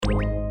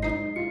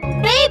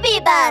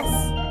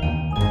Bus!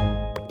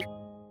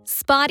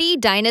 Spotty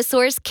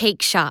Dinosaur's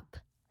Cake Shop.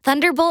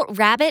 Thunderbolt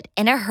Rabbit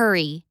in a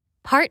Hurry.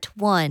 Part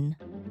 1.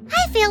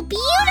 I feel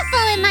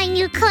beautiful in my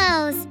new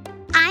clothes.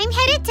 I'm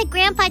headed to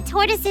Grandpa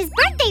Tortoise's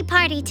birthday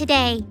party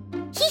today.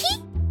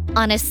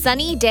 On a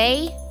sunny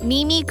day,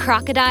 Mimi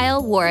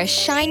Crocodile wore a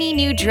shiny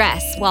new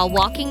dress while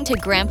walking to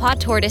Grandpa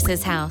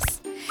Tortoise's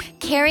house,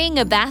 carrying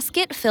a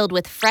basket filled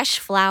with fresh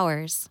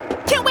flowers.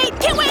 Can't wait!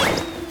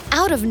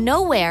 Out of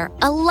nowhere,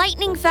 a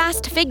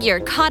lightning-fast figure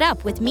caught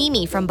up with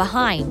Mimi from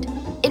behind.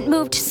 It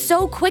moved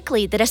so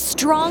quickly that a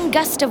strong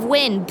gust of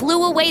wind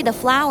blew away the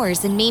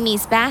flowers in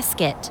Mimi's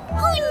basket.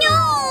 Oh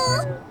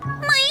no!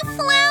 My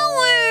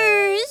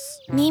flowers!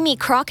 Mimi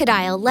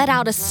Crocodile let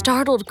out a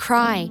startled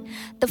cry.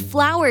 The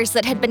flowers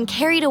that had been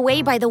carried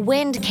away by the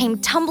wind came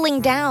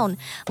tumbling down,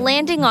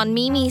 landing on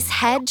Mimi's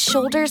head,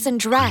 shoulders, and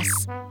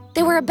dress.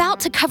 They were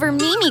about to cover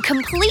Mimi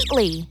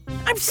completely.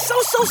 I'm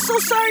so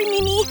sorry,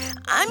 Mimi.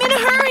 I'm in a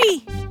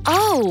hurry.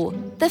 Oh,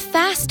 the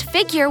fast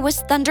figure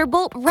was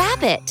Thunderbolt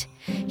Rabbit.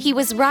 He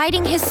was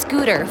riding his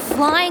scooter,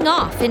 flying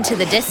off into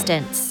the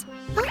distance.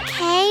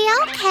 Okay.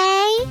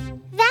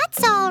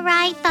 That's all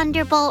right,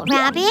 Thunderbolt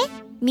Rabbit.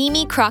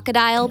 Mimi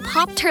Crocodile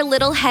popped her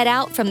little head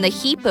out from the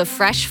heap of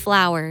fresh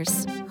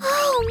flowers.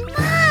 Oh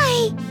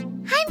my!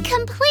 I'm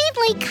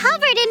completely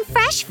covered in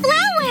fresh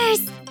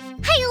flowers.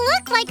 I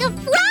look like a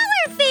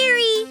flower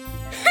fairy.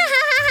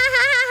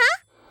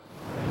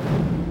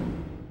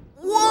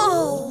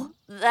 Whoa!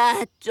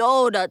 That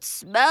donut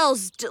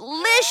smells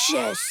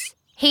delicious.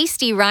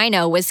 Hasty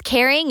Rhino was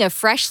carrying a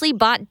freshly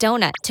bought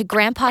donut to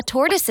Grandpa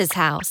Tortoise's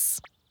house.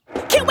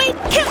 Can't wait!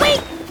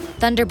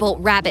 Thunderbolt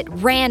Rabbit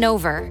ran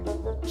over.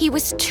 He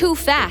was too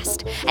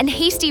fast, and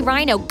Hasty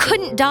Rhino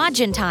couldn't dodge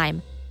in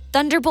time.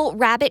 Thunderbolt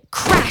Rabbit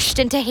crashed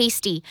into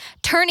Hasty,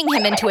 turning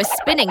him into a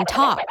spinning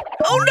top.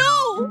 Oh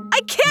no!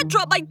 I can't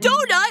drop my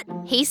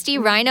donut! Hasty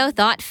Rhino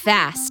thought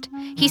fast.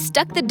 He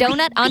stuck the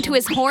donut onto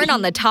his horn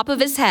on the top of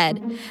his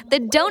head. The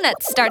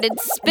donut started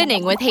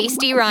spinning with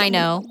Hasty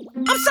Rhino.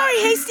 I'm sorry,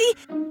 Hasty.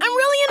 I'm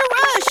really in a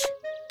rush.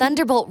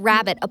 Thunderbolt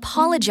Rabbit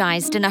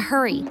apologized in a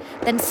hurry,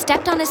 then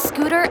stepped on his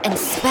scooter and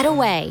sped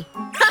away.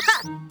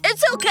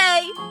 It's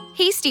okay.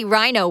 Hasty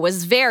Rhino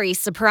was very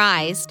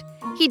surprised.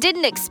 He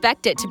didn't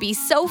expect it to be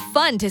so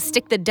fun to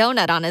stick the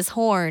donut on his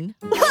horn.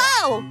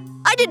 Wow!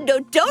 I didn't know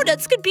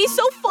donuts could be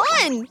so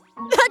fun.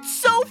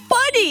 That's so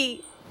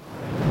funny.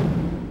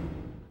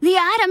 The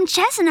autumn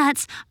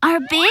chestnuts are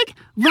big,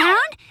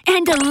 round,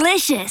 and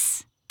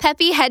delicious.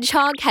 Peppy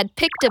Hedgehog had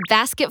picked a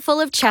basket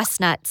full of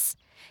chestnuts.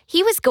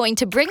 He was going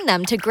to bring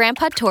them to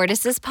Grandpa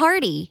Tortoise's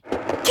party.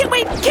 Can't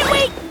wait!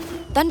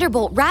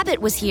 Thunderbolt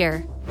Rabbit was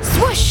here.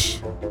 Swoosh!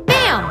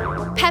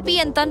 Bam! Peppy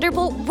and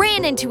Thunderbolt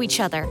ran into each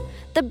other.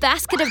 The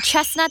basket of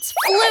chestnuts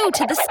flew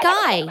to the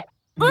sky.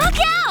 Look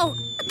out!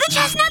 The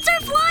chestnuts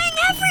are flying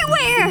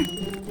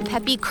everywhere!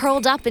 Peppy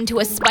curled up into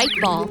a spike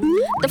ball.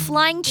 The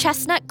flying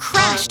chestnut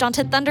crashed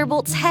onto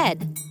Thunderbolt's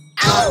head.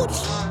 Ouch!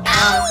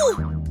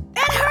 Ow!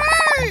 That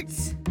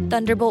hurts!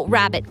 Thunderbolt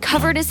Rabbit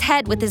covered his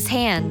head with his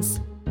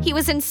hands. He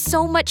was in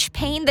so much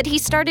pain that he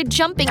started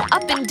jumping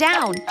up and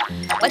down.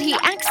 But he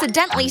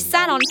accidentally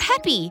sat on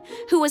Peppy,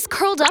 who was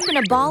curled up in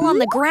a ball on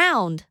the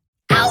ground.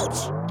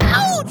 Ouch!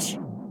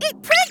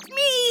 It pricked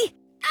me!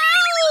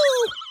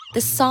 Ow!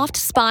 The soft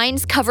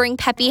spines covering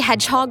Peppy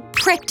Hedgehog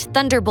pricked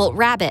Thunderbolt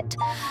Rabbit.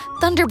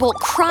 Thunderbolt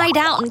cried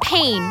out in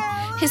pain.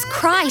 His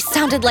cry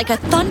sounded like a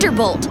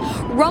thunderbolt,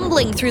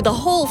 rumbling through the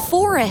whole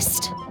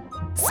forest.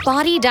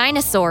 Spotty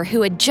Dinosaur,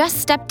 who had just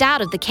stepped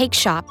out of the cake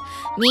shop,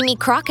 Mimi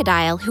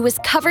Crocodile, who was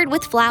covered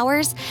with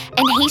flowers,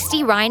 and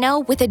Hasty Rhino,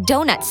 with a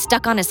donut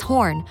stuck on his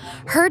horn,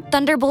 heard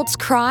Thunderbolt's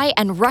cry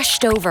and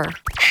rushed over.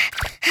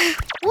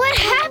 What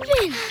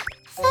happened?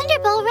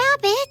 Thunderbolt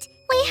Rabbit,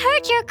 we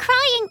heard you're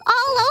crying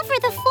all over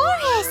the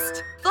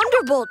forest.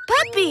 Thunderbolt,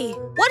 Peppy,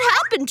 what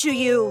happened to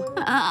you?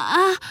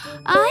 I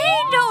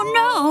don't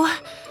know.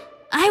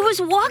 I was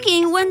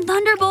walking when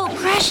Thunderbolt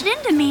crashed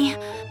into me.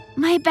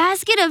 My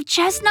basket of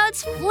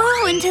chestnuts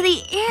flew into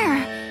the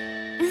air.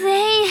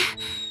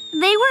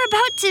 They were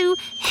about to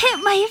hit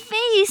my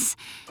face,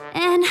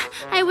 and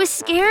I was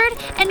scared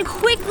and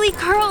quickly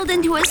curled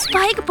into a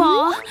spike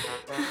ball.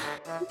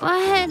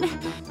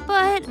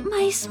 But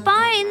my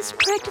spines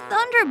pricked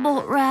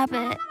Thunderbolt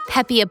Rabbit.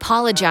 Peppy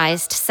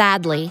apologized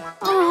sadly.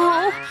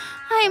 Oh,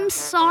 I'm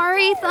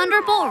sorry,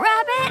 Thunderbolt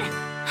Rabbit.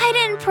 I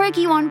didn't prick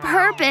you on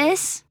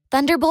purpose.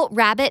 Thunderbolt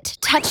Rabbit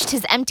touched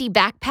his empty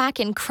backpack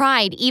and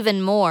cried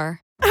even more.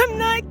 I'm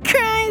not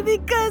crying